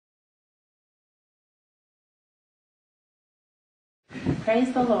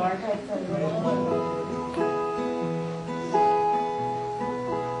Praise the Lord.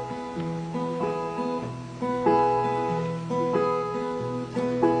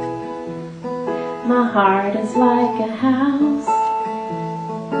 My heart is like a house.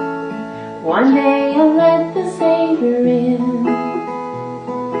 One day I'll let the Savior in.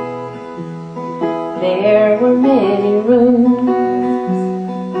 There were many rooms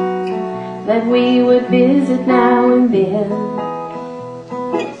that we would visit now and then.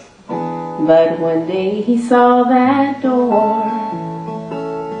 But one day he saw that door.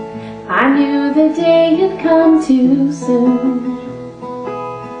 I knew the day had come too soon.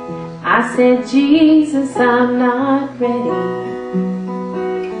 I said, Jesus, I'm not ready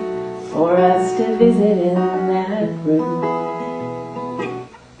for us to visit in that room.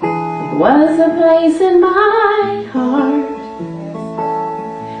 It was a place in my heart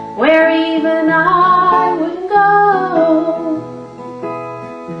where even I wouldn't go.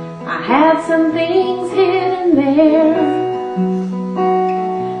 I had some things hidden there.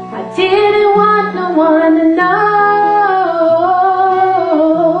 I didn't want no one to know,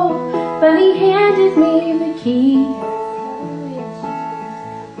 but he handed me the key,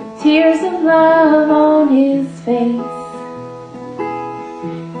 with tears of love on his face.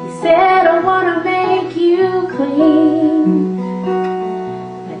 He said, I want to make you clean.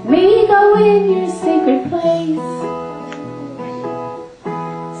 Let me go in your secret place.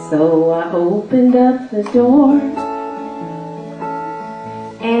 So I opened up the door,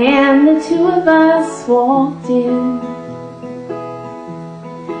 and the two of us walked in.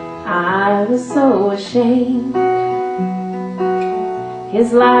 I was so ashamed.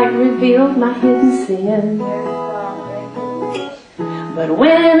 His light revealed my hidden sin. But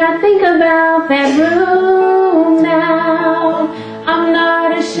when I think about that room now, I'm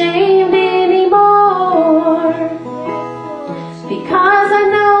not ashamed anymore, because I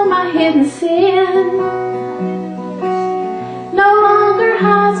know my hidden sin no longer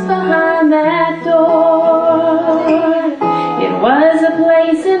hides behind that door. It was a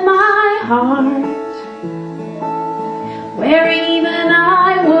place in my heart where even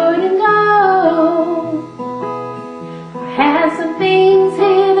I wouldn't go. I had some things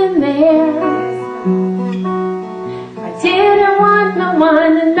hidden there. I didn't want no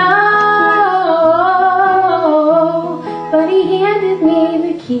one to know, but he handed me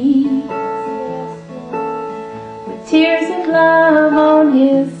the key, with tears of love on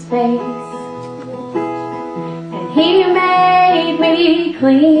his face. And he made me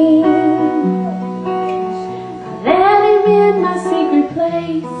clean. I let him in my secret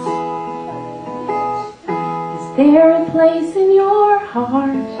place. Is there a place in your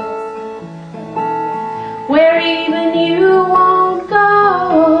heart where even you won't go?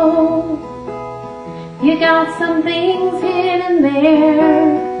 You got some things hidden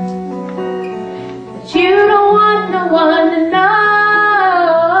there that you don't want no one to know.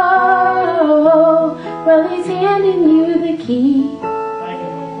 Well, he's handing you the key,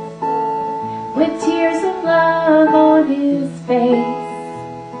 with tears of love on his face.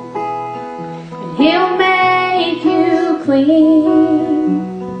 And he'll make you clean.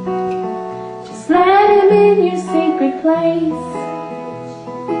 Just let him in your secret place.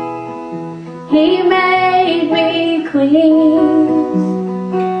 He made me clean.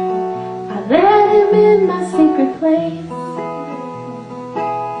 I let him in my secret place,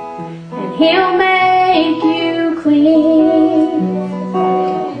 and he'll make you clean.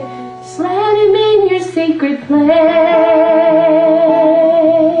 Just let him in your secret place.